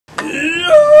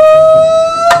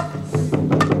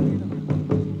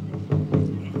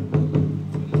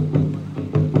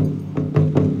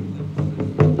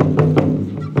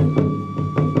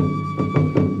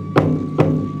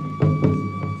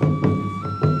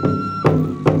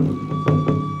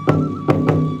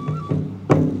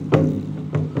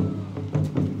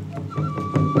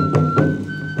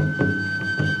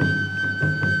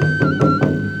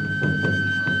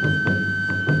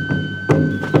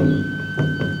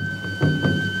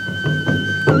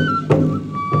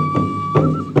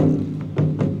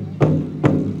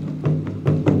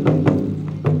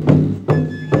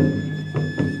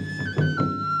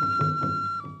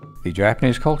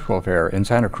Japanese Cultural Fair in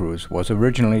Santa Cruz was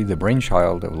originally the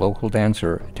brainchild of local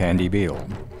dancer Tandy Beal,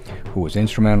 who was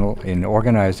instrumental in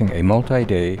organizing a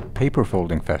multi-day paper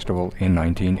folding festival in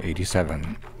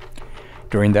 1987.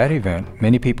 During that event,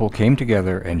 many people came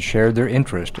together and shared their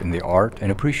interest in the art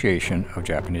and appreciation of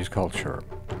Japanese culture.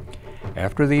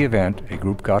 After the event, a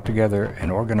group got together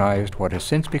and organized what has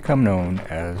since become known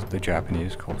as the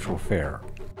Japanese Cultural Fair.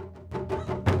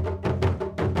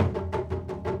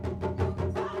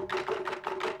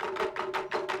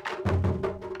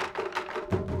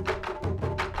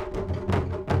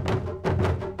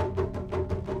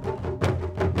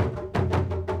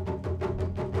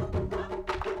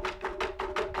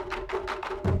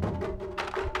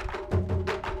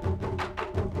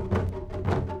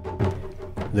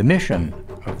 The mission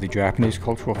of the Japanese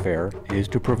Cultural Fair is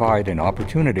to provide an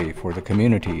opportunity for the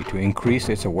community to increase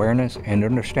its awareness and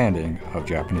understanding of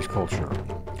Japanese culture.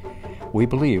 We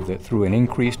believe that through an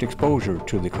increased exposure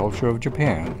to the culture of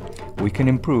Japan, we can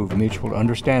improve mutual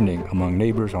understanding among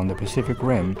neighbors on the Pacific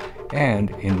Rim and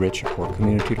enrich our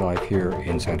community life here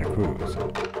in Santa Cruz.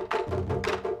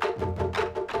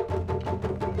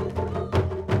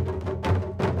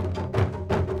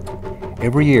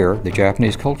 Every year, the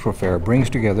Japanese Cultural Fair brings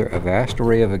together a vast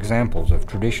array of examples of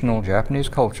traditional Japanese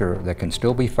culture that can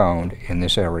still be found in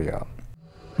this area.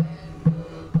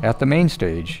 At the main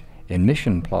stage, in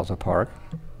Mission Plaza Park,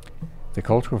 the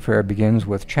Cultural Fair begins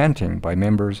with chanting by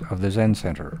members of the Zen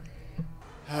Center.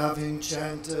 Having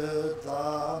chanted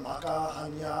the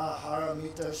Makahanya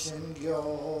Haramita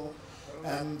Shingyo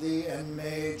and the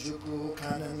Enmei Juku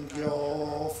Kanen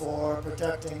Gyo for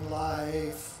protecting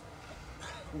life,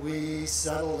 we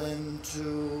settle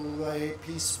into a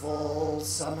peaceful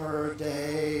summer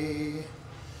day.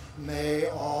 May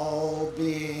all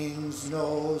beings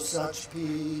know such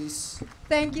peace.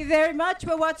 Thank you very much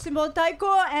for watching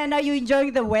Taiko, and are you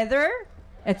enjoying the weather?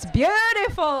 It's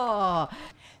beautiful!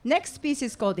 Next piece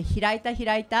is called Hiraita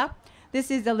Hiraita. This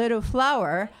is a little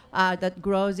flower that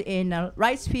grows in a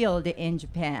rice field in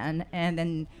Japan. And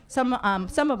then some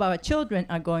of our children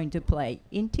are going to play.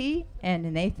 Inti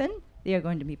and Nathan, they are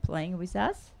going to be playing with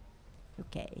us.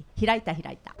 Okay, Hiraita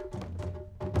Hiraita.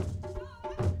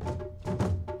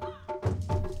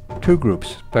 Two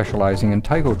groups specializing in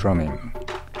taiko drumming.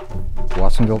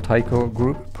 Watsonville Taiko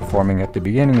Group performing at the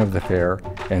beginning of the fair,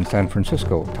 and San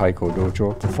Francisco Taiko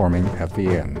Dojo performing at the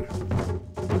end.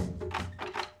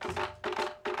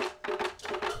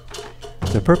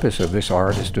 The purpose of this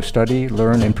art is to study,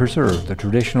 learn, and preserve the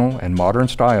traditional and modern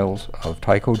styles of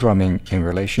taiko drumming in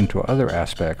relation to other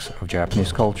aspects of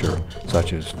Japanese culture,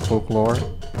 such as folklore,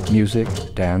 music,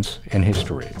 dance, and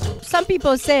history. Some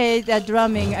people say that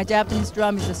drumming, Japanese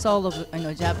drum is the soul of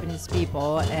Japanese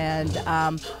people, and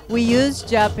we use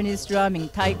Japanese drumming,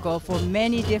 taiko, for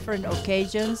many different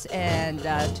occasions and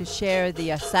to share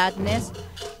the sadness,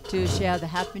 to share the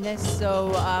happiness.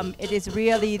 So it is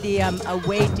really a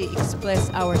way to express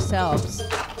ourselves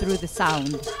through the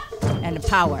sound and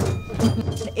power.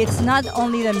 It's not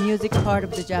only the music part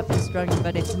of the Japanese drumming,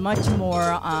 but it's much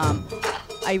more,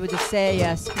 I would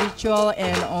say, spiritual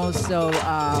and also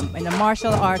in a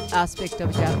martial art aspect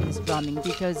of Japanese drumming,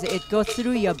 because it goes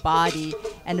through your body,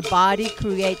 and the body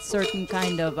creates certain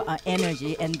kind of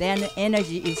energy, and then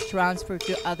energy is transferred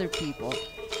to other people.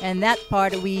 And that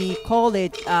part, we call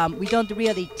it, we don't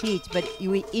really teach, but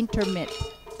we intermit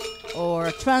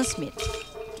or transmit.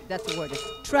 That's the word,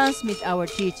 transmit our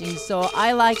teaching. So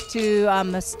I like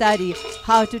to study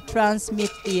how to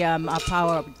transmit the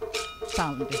power of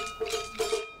sound.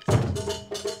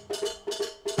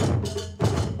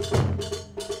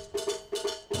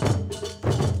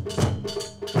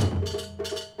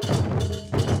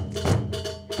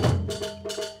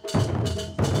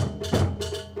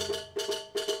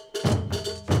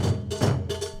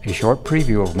 A short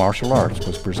preview of martial arts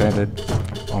was presented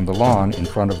on the lawn in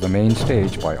front of the main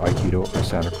stage by Aikido of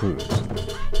Santa Cruz.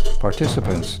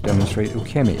 Participants demonstrate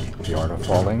ukemi, the art of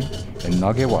falling, and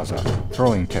nagewaza,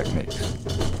 throwing techniques.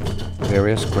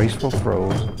 Various graceful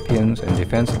throws, pins, and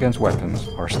defense against weapons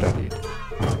are studied.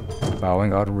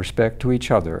 Bowing out of respect to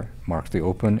each other marks the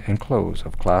open and close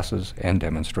of classes and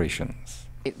demonstrations.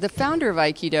 The founder of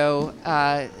Aikido,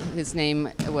 his name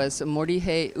was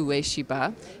Morihei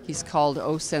Ueshiba. He's called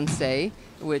O-sensei,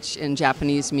 which in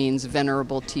Japanese means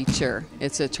venerable teacher.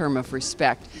 It's a term of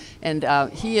respect. And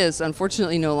he is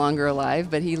unfortunately no longer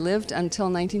alive, but he lived until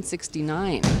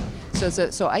 1969. So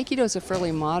Aikido is a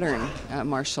fairly modern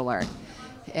martial art.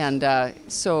 And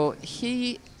so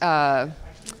he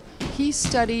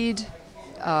studied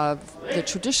the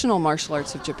traditional martial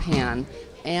arts of Japan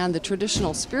and the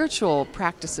traditional spiritual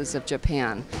practices of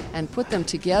Japan, and put them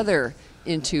together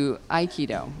into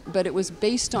Aikido. But it was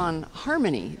based on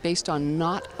harmony, based on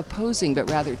not opposing, but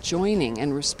rather joining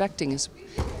and respecting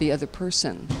the other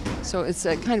person. So it's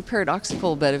a kind of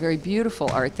paradoxical, but a very beautiful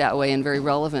art that way, and very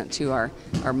relevant to our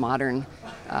modern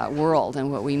world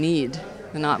and what we need.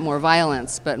 Not more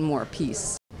violence, but more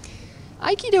peace.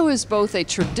 Aikido is both a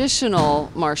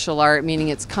traditional martial art, meaning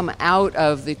it's come out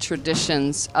of the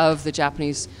traditions of the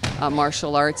Japanese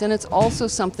martial arts, and it's also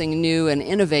something new and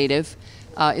innovative.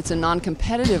 It's a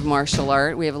non-competitive martial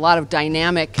art. We have a lot of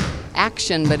dynamic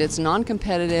action, but it's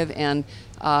non-competitive and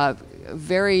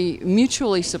very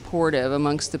mutually supportive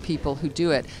amongst the people who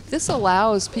do it. This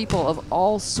allows people of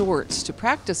all sorts to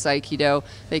practice Aikido.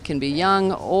 They can be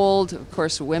young, old, of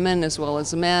course women as well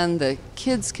as men. The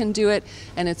kids can do it,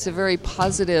 and it's a very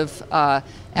positive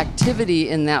activity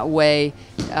in that way.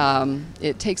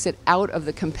 It takes it out of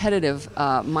the competitive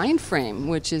mind frame,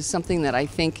 which is something that I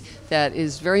think that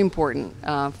is very important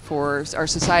for our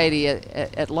society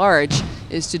at large,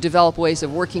 is to develop ways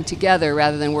of working together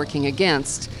rather than working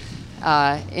against.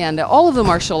 And all of the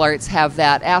martial arts have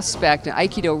that aspect.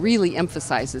 Aikido really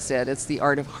emphasizes it. It's the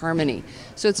art of harmony.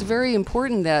 So it's very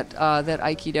important that that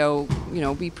Aikido,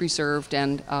 be preserved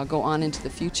and go on into the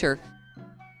future.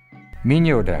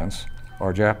 Minyo dance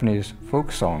are Japanese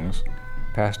folk songs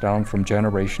passed down from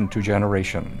generation to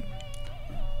generation.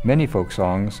 Many folk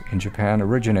songs in Japan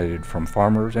originated from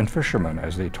farmers and fishermen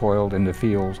as they toiled in the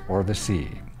fields or the sea.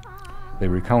 They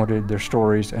recounted their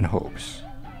stories and hopes.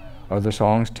 Other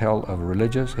songs tell of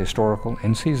religious, historical,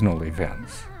 and seasonal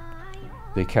events.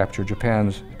 They capture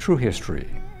Japan's true history,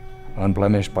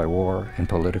 unblemished by war and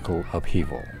political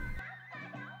upheaval.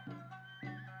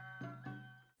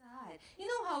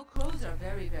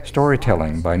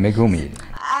 Storytelling by Megumi.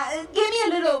 Give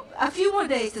me a few more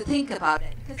days to think about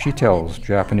it. She tells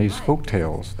Japanese folk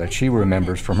tales that she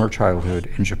remembers from her childhood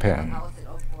in Japan.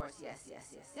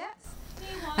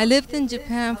 I lived in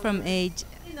Japan from age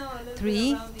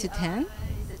 3 to 10.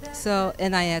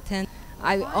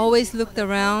 I always looked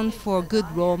around for good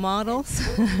role models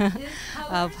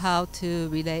of how to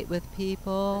relate with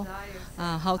people,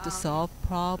 how to solve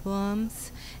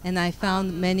problems, and I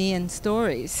found many in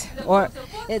stories.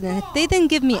 And if they didn't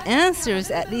give me answers,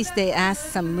 at least they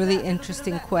asked some really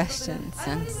interesting questions.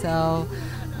 And so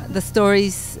the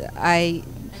stories I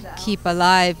keep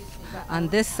alive on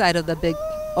this side of the big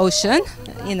ocean,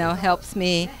 helps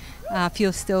me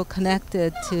feel still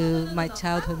connected to my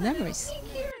childhood memories.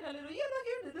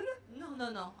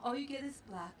 No. All you get is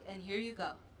black, and here you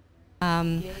go.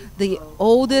 The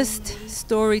oldest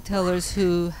storytellers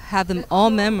who have them all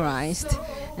memorized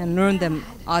and learn them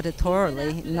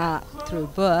auditorily, not through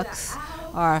books,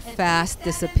 are fast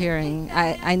disappearing.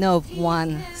 I know of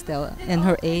one still in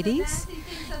her 80s.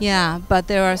 Yeah, but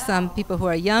there are some people who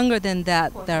are younger than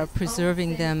that are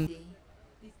preserving them.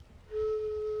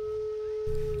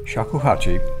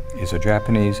 Shakuhachi is a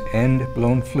Japanese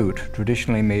end-blown flute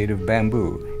traditionally made of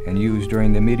bamboo and used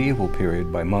during the medieval period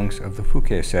by monks of the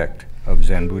Fuke sect of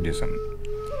Zen Buddhism.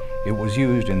 It was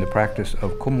used in the practice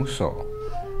of komuso,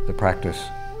 the practice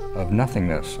of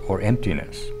nothingness or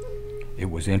emptiness. It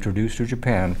was introduced to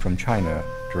Japan from China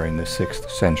during the 6th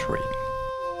century.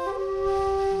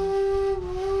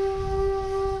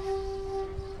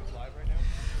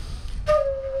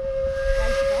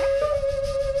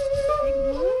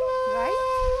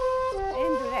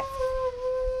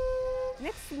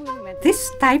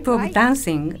 This type of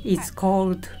dancing is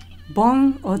called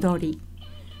Bon Odori.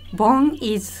 Bon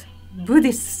is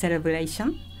Buddhist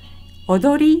celebration.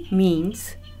 Odori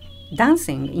means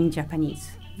dancing in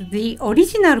Japanese. The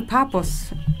original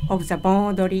purpose of the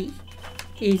Bon Odori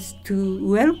is to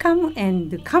welcome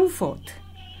and comfort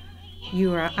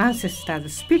your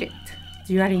ancestors' spirit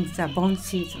during the Bon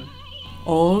season.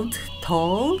 Old,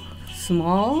 tall,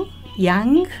 small,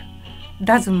 young,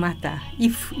 doesn't matter.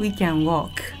 If we can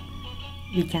walk,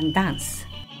 we can dance.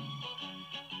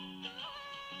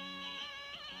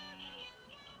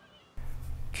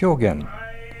 Kyogen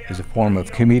is a form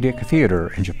of comedic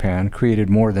theater in Japan created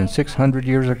more than 600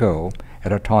 years ago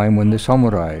at a time when the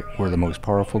samurai were the most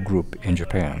powerful group in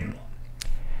Japan.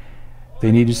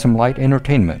 They needed some light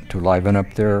entertainment to liven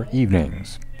up their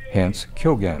evenings. Hence,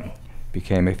 Kyogen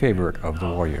became a favorite of the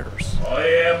warriors. I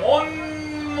am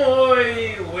on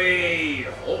my way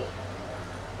home.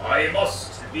 I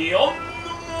must be on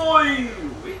my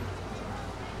way.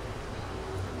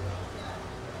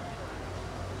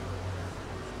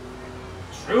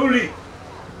 Truly,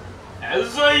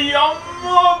 as a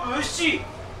Yamabushi,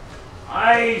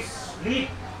 I sleep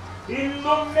in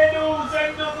the meadows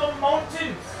and the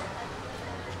mountains.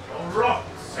 The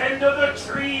rocks and the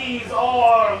trees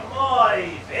are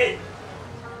my bed.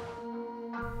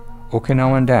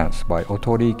 Okinawan Dance by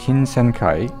Otori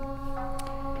Kinsenkai.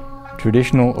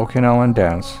 Traditional Okinawan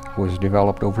dance was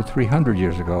developed over 300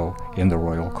 years ago in the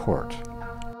royal court.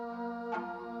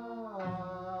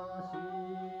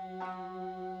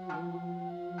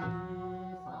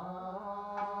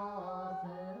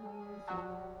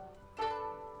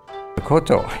 The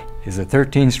koto is a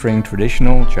 13-string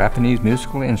traditional Japanese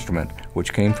musical instrument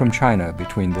which came from China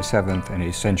between the 7th and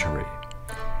 8th century.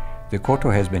 The koto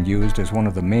has been used as one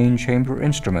of the main chamber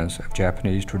instruments of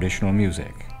Japanese traditional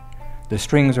music. The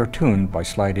strings are tuned by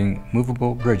sliding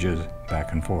movable bridges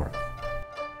back and forth.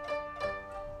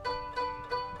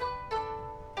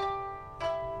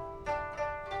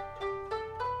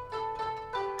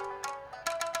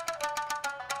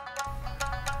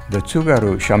 The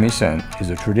tsugaru shamisen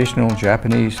is a traditional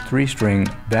Japanese 3-string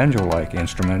banjo-like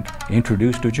instrument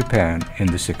introduced to Japan in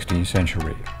the 16th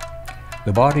century.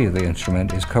 The body of the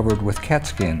instrument is covered with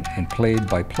catskin and played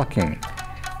by plucking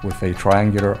with a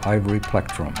triangular ivory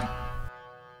plectrum.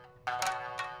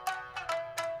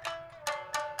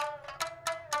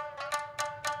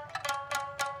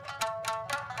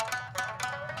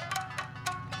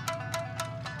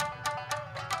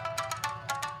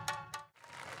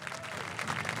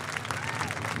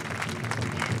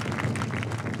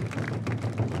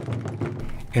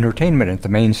 Entertainment at the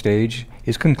main stage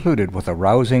is concluded with a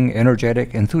rousing,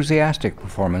 energetic, enthusiastic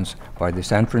performance by the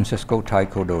San Francisco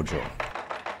Taiko Dojo.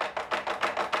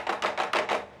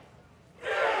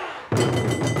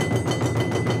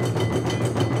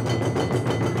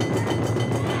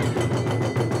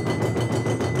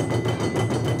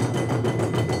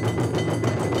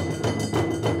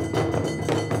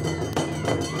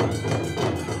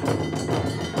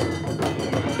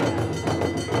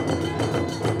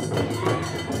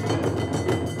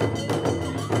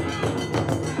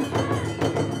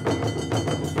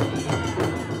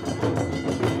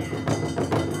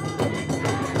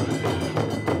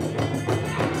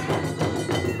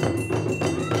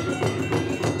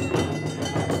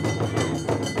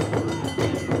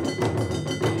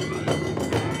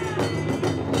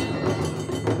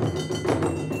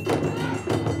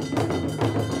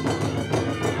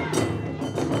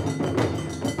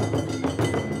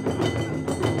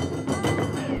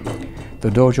 The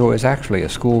dojo is actually a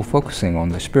school focusing on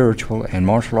the spiritual and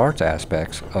martial arts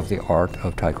aspects of the art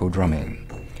of taiko drumming.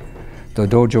 The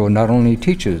dojo not only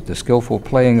teaches the skillful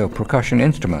playing of percussion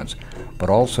instruments,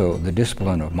 but also the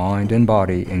discipline of mind and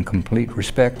body in complete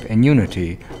respect and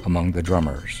unity among the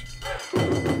drummers.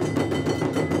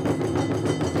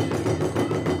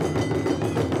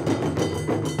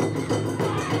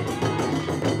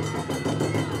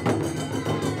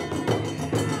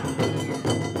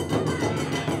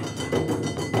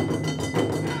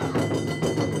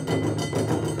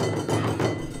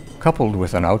 Coupled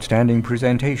with an outstanding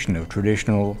presentation of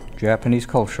traditional Japanese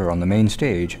culture on the main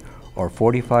stage are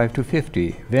 45 to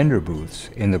 50 vendor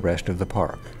booths in the rest of the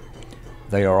park.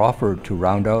 They are offered to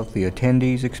round out the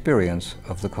attendees' experience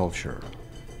of the culture.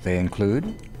 They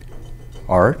include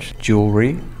art,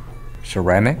 jewelry,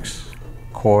 ceramics,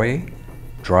 koi,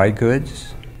 dry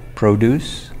goods,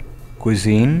 produce,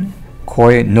 cuisine,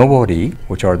 koi nobori,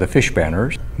 which are the fish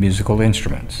banners, musical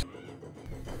instruments.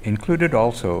 Included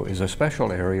also is a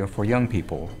special area for young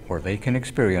people where they can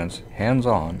experience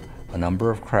hands-on a number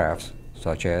of crafts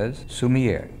such as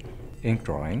sumie, ink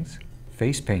drawings,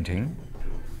 face painting,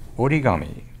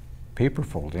 origami, paper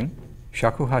folding,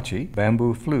 shakuhachi,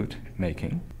 bamboo flute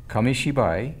making,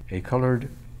 kamishibai, a colored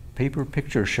paper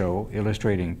picture show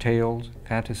illustrating tales,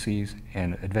 fantasies,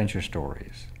 and adventure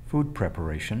stories, food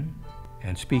preparation,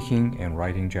 and speaking and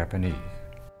writing Japanese.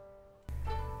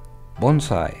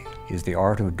 Bonsai is the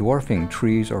art of dwarfing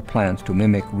trees or plants to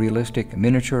mimic realistic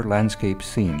miniature landscape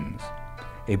scenes.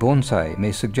 A bonsai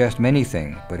may suggest many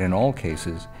things, but in all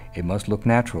cases it must look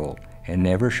natural and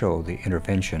never show the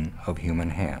intervention of human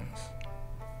hands.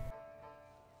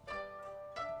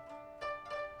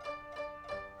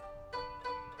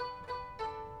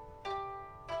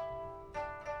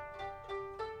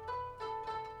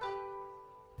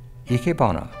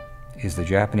 Ikebana is the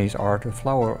Japanese art of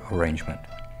flower arrangement.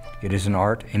 It is an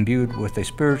art imbued with a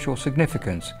spiritual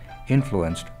significance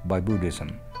influenced by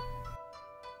Buddhism.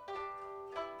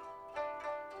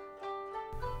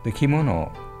 The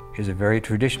kimono is a very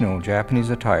traditional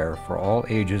Japanese attire for all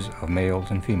ages of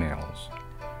males and females.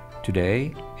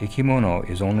 Today, a kimono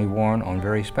is only worn on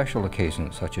very special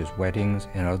occasions such as weddings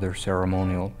and other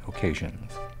ceremonial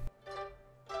occasions.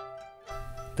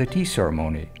 The tea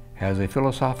ceremony has a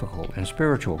philosophical and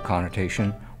spiritual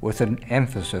connotation with an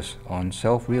emphasis on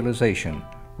self-realization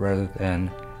rather than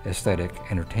aesthetic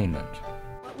entertainment.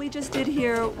 we just did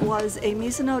here was a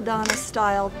Mizunodana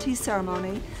style tea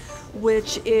ceremony,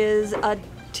 which is a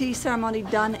tea ceremony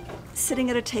done sitting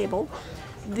at a table.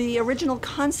 The original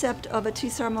concept of a tea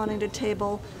ceremony at a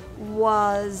table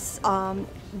was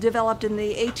developed in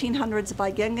the 1800s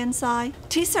by Gengensai.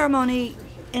 Tea ceremony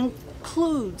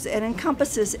includes and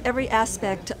encompasses every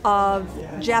aspect of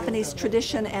Japanese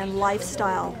tradition and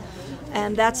lifestyle.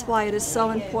 And that's why it is so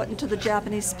important to the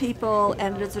Japanese people,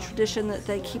 and it is a tradition that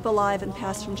they keep alive and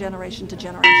pass from generation to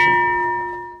generation.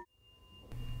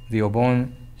 The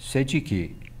Obon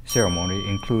Sejiki ceremony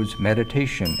includes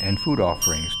meditation and food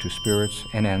offerings to spirits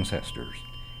and ancestors.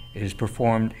 It is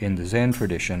performed in the Zen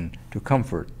tradition to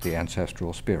comfort the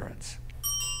ancestral spirits.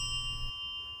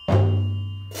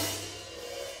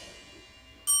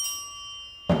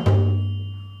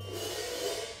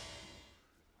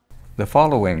 The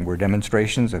following were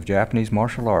demonstrations of Japanese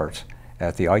martial arts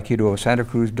at the Aikido Santa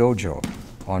Cruz Dojo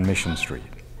on Mission Street.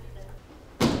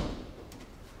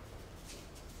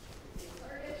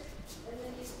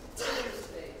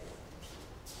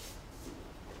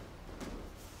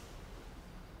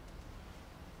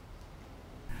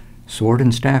 Sword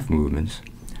and staff movements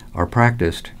are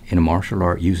practiced in a martial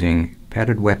art using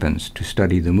padded weapons to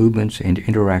study the movements and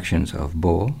interactions of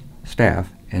bo,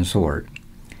 staff, and sword.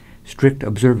 Strict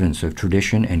observance of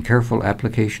tradition and careful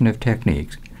application of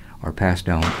techniques are passed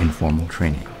down in formal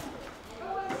training.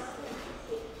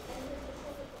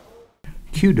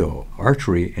 Kyudo,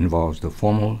 archery, involves the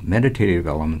formal meditative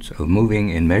elements of moving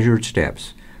in measured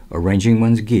steps, arranging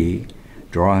one's gi,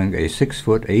 drawing a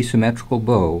 6-foot asymmetrical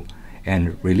bow,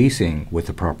 and releasing with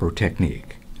the proper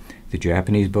technique. The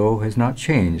Japanese bow has not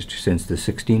changed since the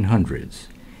 1600s.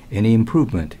 Any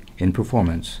improvement in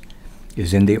performance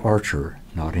is in the archer,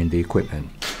 not in the equipment.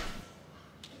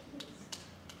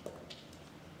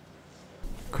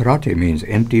 Karate means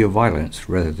empty of violence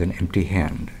rather than empty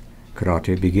hand.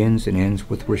 Karate begins and ends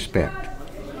with respect.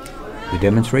 The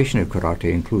demonstration of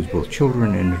karate includes both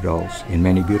children and adults in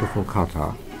many beautiful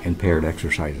kata and paired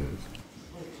exercises.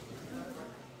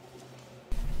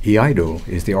 Iaido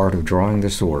is the art of drawing the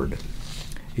sword.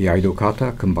 Iaido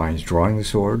kata combines drawing the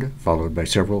sword, followed by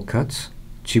several cuts,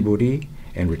 chiburi,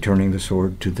 and returning the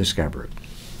sword to the scabbard.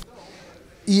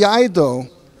 Iaido,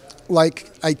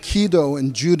 like Aikido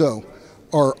and Judo,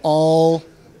 are all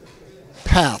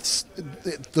paths.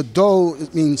 The Do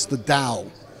means the Tao.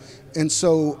 And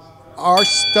so our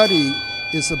study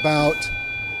is about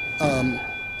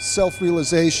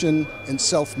self-realization and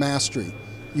self-mastery.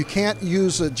 You can't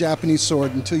use a Japanese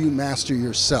sword until you master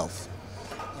yourself.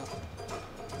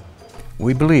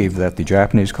 We believe that the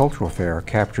Japanese Cultural Fair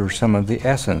captures some of the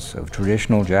essence of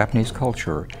traditional Japanese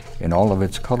culture in all of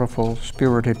its colorful,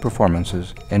 spirited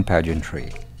performances and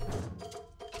pageantry.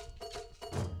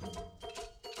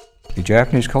 The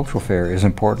Japanese Cultural Fair is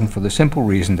important for the simple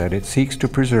reason that it seeks to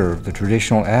preserve the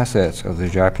traditional assets of the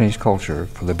Japanese culture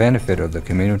for the benefit of the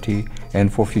community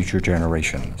and for future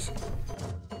generations.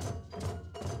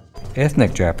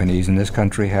 Ethnic Japanese in this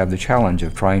country have the challenge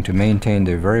of trying to maintain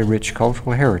their very rich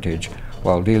cultural heritage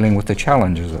while dealing with the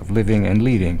challenges of living and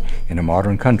leading in a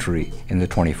modern country in the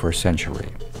 21st century.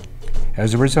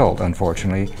 As a result,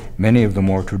 unfortunately, many of the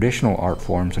more traditional art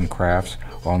forms and crafts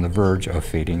are on the verge of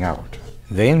fading out.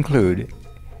 They include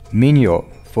minyo,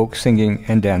 folk singing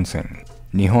and dancing,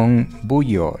 Nihon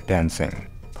Buyeo dancing,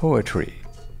 poetry,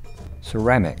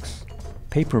 ceramics,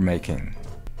 papermaking,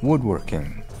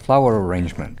 woodworking, flower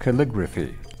arrangement,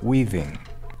 calligraphy, weaving,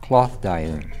 cloth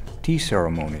dyeing, tea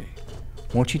ceremony,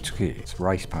 mochitsuki,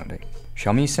 rice pounding,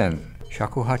 shamisen,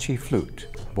 shakuhachi flute,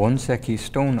 bonseki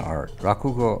stone art,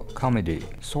 rakugo comedy,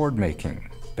 sword making,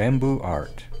 bamboo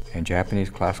art, and Japanese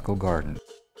classical garden.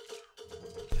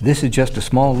 This is just a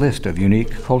small list of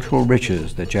unique cultural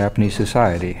riches that Japanese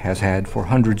society has had for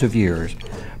hundreds of years,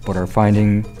 but are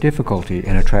finding difficulty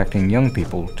in attracting young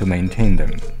people to maintain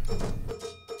them.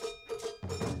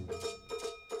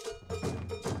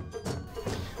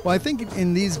 Well, I think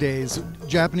in these days,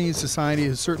 Japanese society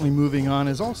is certainly moving on,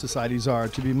 as all societies are,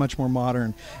 to be much more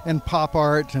modern. And pop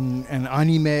art and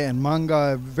anime and manga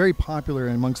are very popular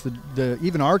amongst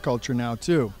even our culture now,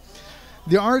 too.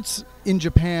 The arts in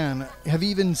Japan have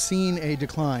even seen a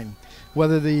decline,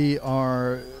 whether the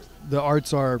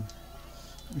arts are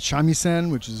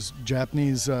shamisen, which is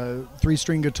Japanese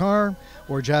three-string guitar,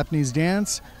 or Japanese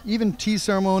dance, even tea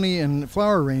ceremony and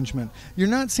flower arrangement. You're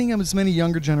not seeing as many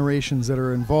younger generations that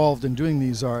are involved in doing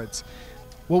these arts.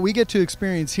 What we get to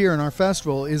experience here in our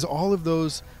festival is all of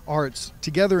those arts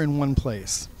together in one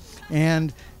place.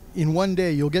 And in one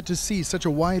day, you'll get to see such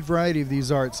a wide variety of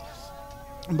these arts.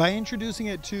 And by introducing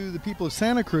it to the people of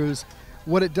Santa Cruz,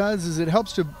 what it does is it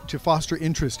helps to foster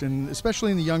interest, in,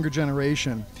 especially in the younger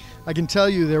generation. I can tell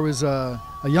you there was a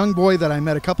young boy that I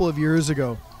met a couple of years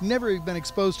ago, never been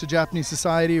exposed to Japanese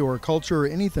society or culture or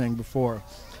anything before.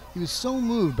 He was so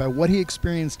moved by what he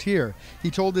experienced here. He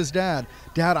told his dad,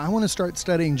 "Dad, I want to start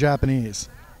studying Japanese."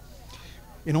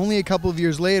 And only a couple of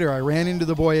years later, I ran into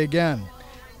the boy again.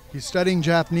 He's studying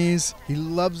Japanese. He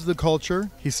loves the culture.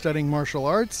 He's studying martial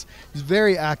arts. He's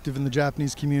very active in the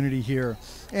Japanese community here.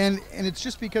 And it's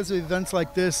just because of events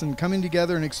like this and coming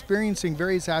together and experiencing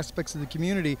various aspects of the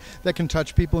community that can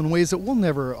touch people in ways that we'll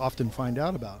never often find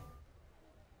out about.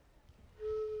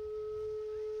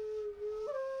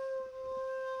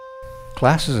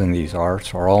 Classes in these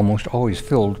arts are almost always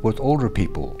filled with older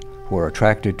people who are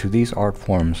attracted to these art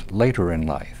forms later in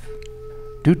life.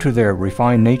 Due to their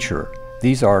refined nature,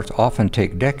 these arts often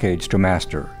take decades to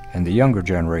master, and the younger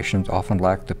generations often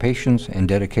lack the patience and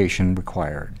dedication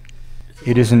required.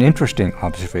 It is an interesting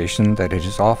observation that it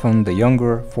is often the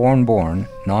younger, foreign-born,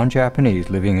 non-Japanese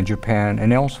living in Japan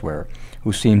and elsewhere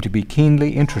who seem to be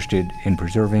keenly interested in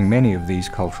preserving many of these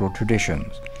cultural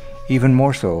traditions, even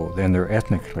more so than their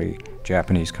ethnically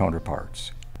Japanese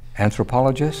counterparts.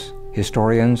 Anthropologists,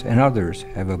 historians, and others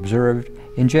have observed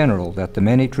in general that the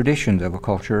many traditions of a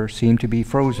culture seem to be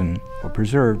frozen or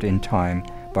preserved in time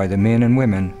by the men and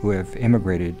women who have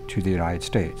immigrated to the United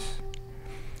States.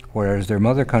 Whereas their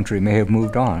mother country may have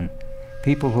moved on,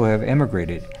 people who have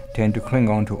emigrated tend to cling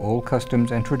on to old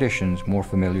customs and traditions more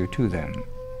familiar to them.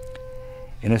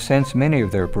 In a sense, many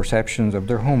of their perceptions of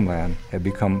their homeland have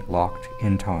become locked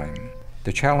in time.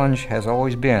 The challenge has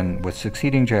always been with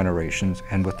succeeding generations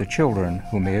and with the children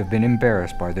who may have been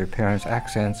embarrassed by their parents'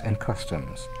 accents and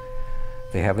customs.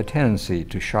 They have a tendency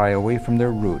to shy away from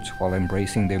their roots while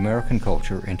embracing the American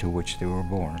culture into which they were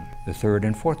born. The third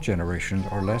and fourth generations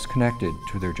are less connected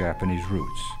to their Japanese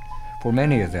roots. For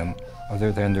many of them,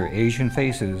 other than their Asian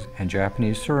faces and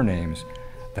Japanese surnames,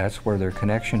 that's where their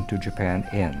connection to Japan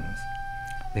ends.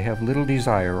 They have little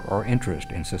desire or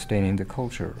interest in sustaining the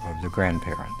culture of their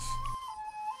grandparents.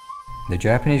 The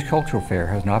Japanese Cultural Fair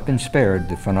has not been spared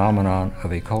the phenomenon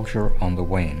of a culture on the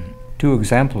wane. Two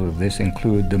examples of this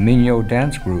include the Minyo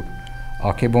dance group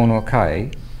Akebono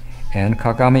Kai and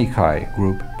Kagami Kai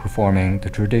group performing the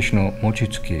traditional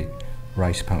mochitsuki,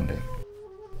 rice pounding.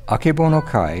 Akebono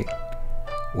Kai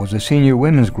was a senior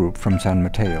women's group from San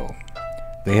Mateo.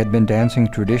 They had been dancing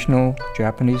traditional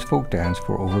Japanese folk dance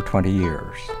for over 20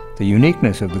 years. The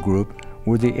uniqueness of the group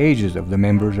were the ages of the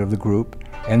members of the group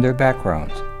and their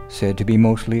backgrounds, said to be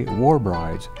mostly war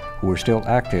brides who were still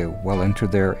active well into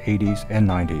their 80s and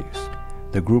 90s.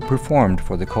 The group performed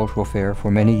for the cultural fair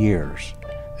for many years.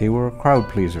 They were a crowd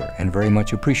pleaser and very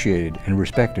much appreciated and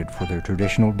respected for their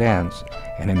traditional dance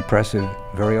and impressive,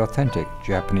 very authentic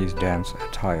Japanese dance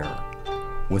attire.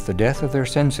 With the death of their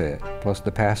sensei, plus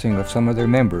the passing of some of their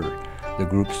members, the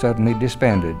group suddenly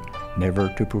disbanded, never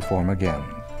to perform again.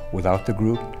 Without the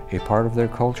group, a part of their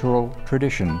cultural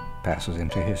tradition passes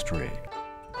into history.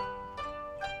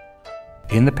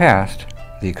 In the past,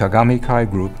 the Kagami Kai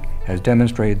group has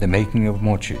demonstrated the making of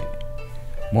mochi.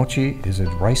 Mochi is a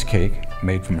rice cake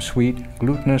made from sweet,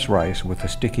 glutinous rice with a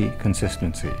sticky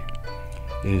consistency.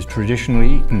 It is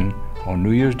traditionally eaten on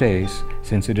New Year's Day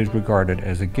since it is regarded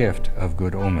as a gift of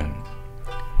good omen.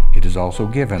 It is also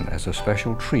given as a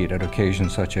special treat at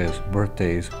occasions such as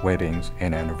birthdays, weddings,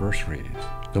 and anniversaries.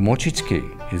 The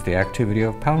mochitsuki is the activity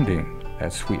of pounding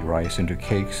that sweet rice into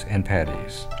cakes and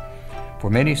patties. For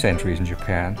many centuries in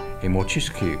Japan, a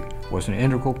mochitsuki was an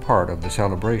integral part of the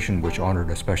celebration which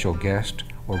honored a special guest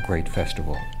or great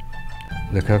festival.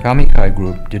 The Kagami Kai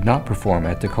group did not perform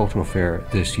at the cultural fair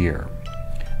this year.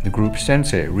 The group's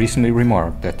sensei recently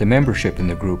remarked that the membership in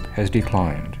the group has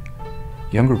declined.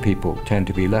 Younger people tend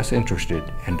to be less interested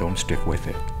and don't stick with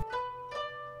it.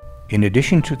 In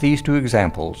addition to these two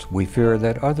examples, we fear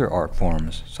that other art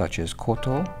forms such as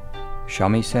koto,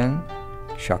 shamisen,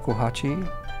 shakuhachi,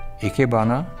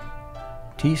 ikebana,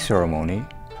 tea ceremony,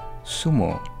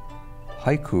 sumo,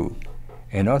 haiku,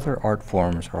 and other art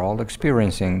forms are all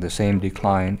experiencing the same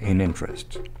decline in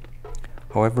interest.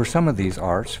 However, some of these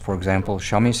arts, for example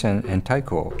shamisen and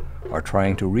taiko, are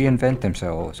trying to reinvent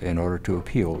themselves in order to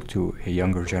appeal to a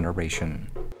younger generation.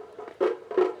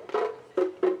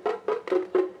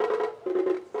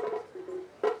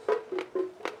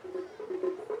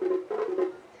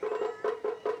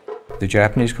 The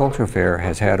Japanese Cultural Fair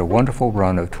has had a wonderful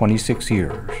run of 26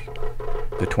 years.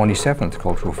 The 27th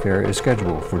Cultural Fair is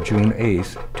scheduled for June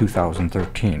 8,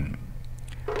 2013.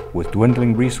 With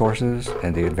dwindling resources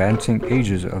and the advancing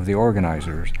ages of the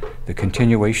organizers, the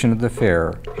continuation of the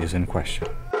fair is in question.